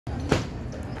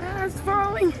It's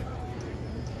falling.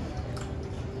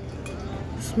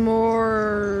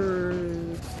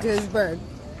 Smorgasburg.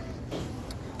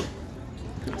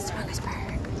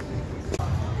 Smorgasburg.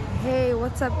 Hey,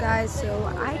 what's up, guys?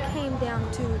 So I came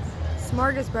down to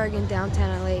Smorgasburg in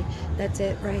downtown LA. That's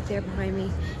it right there behind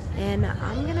me. And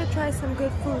I'm gonna try some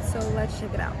good food, so let's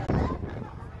check it out.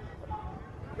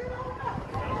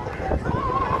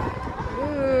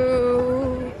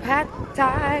 Ooh, pad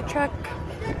thai truck,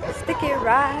 sticky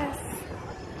rice.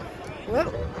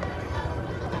 Whoa.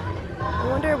 I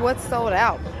wonder what's sold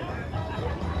out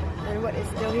and what is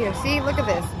still here. See, look at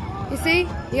this. You see?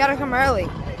 You gotta come early.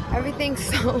 Everything's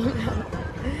sold out.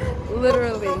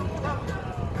 Literally.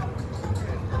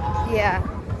 Yeah.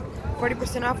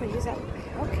 40% off when you use that.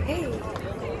 Okay.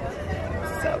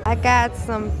 So I got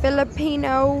some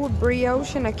Filipino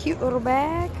brioche in a cute little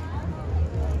bag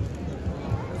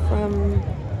from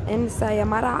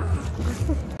Ensayamada.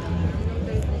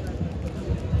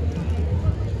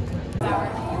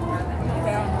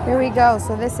 Here we go.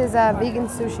 So this is vegan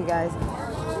sushi, guys.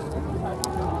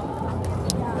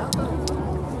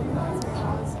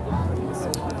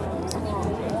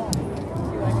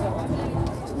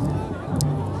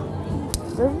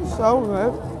 This is so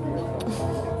good.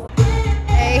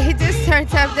 Hey, this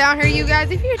turns up down here, you guys.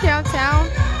 If you're downtown,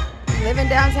 living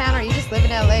downtown, or you just live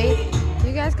in LA,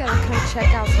 you guys gotta come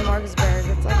check out Smorgasburg.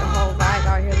 It's like a whole vibe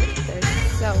out here. Look at this.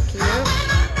 So cute.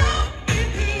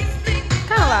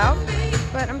 Kind of loud.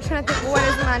 But I'm trying to think, what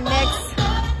is my next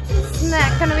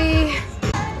snack gonna be?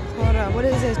 Hold on, what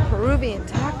is this? Peruvian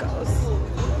tacos.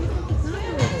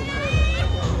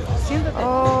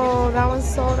 Oh, that one's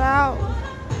sold out.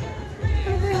 What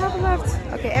do they have left?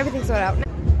 Okay, everything's sold out.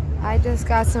 I just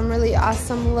got some really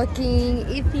awesome looking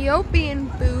Ethiopian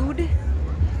food.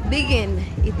 Vegan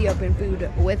Ethiopian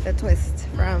food with a twist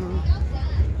from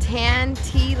Tan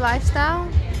Tea Lifestyle.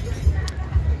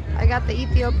 I got the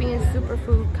Ethiopian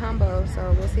superfood combo,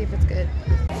 so we'll see if it's good.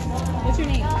 What's your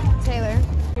name? Taylor.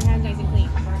 Your hands nice and clean.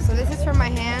 So this is for my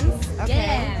hands? Okay.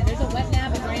 Yeah, there's a wet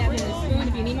nap right after the spoon.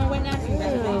 If you need more wet naps, you can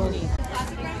grab it.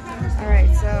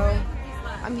 Alright, so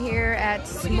I'm here at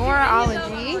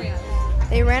Smorology.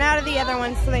 They ran out of the other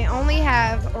ones, so they only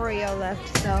have Oreo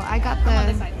left. So I got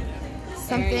the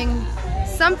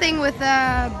something with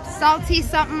a salty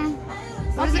something.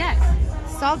 What is it?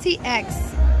 Salty X.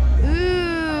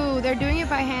 Ooh, they're doing it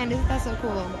by hand. Isn't that so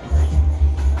cool?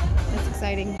 That's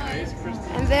exciting.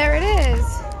 And there it is.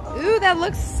 Ooh, that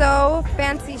looks so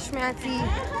fancy schmancy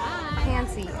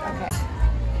fancy. Okay.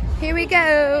 Here we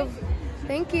go.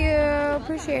 Thank you.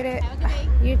 Appreciate it.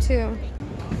 You too.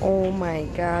 Oh my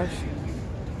gosh.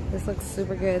 This looks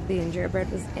super good. The injera bread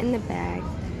was in the bag.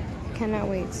 Cannot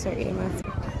wait to start eating my food.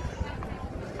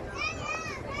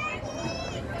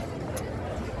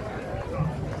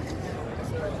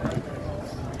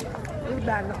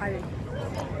 Bad hiding.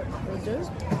 What's this?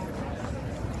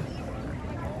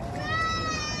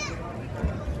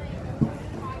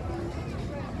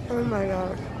 Oh my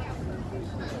god.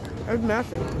 It's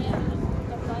massive.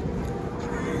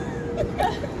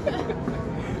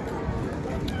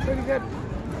 Pretty good.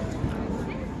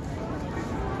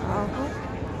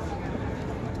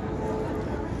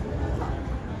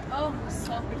 Oh,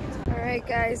 so good. Alright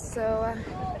guys, so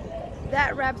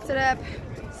that wraps it up.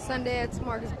 Sunday at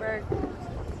Smorgasburg.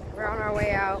 We're on our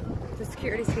way out. The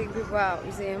security's kicking people out.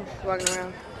 You see him walking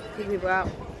around, kicking people out.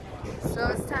 So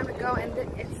it's time to go, and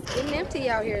it's getting empty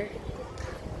out here.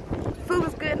 Food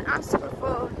was good. I'm super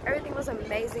full. Everything was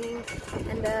amazing,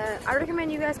 and I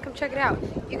recommend you guys come check it out.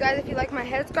 You guys, if you like my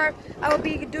headscarf, I will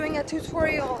be doing a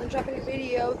tutorial and dropping a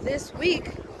video this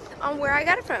week on where I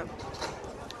got it from.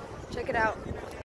 Check it out.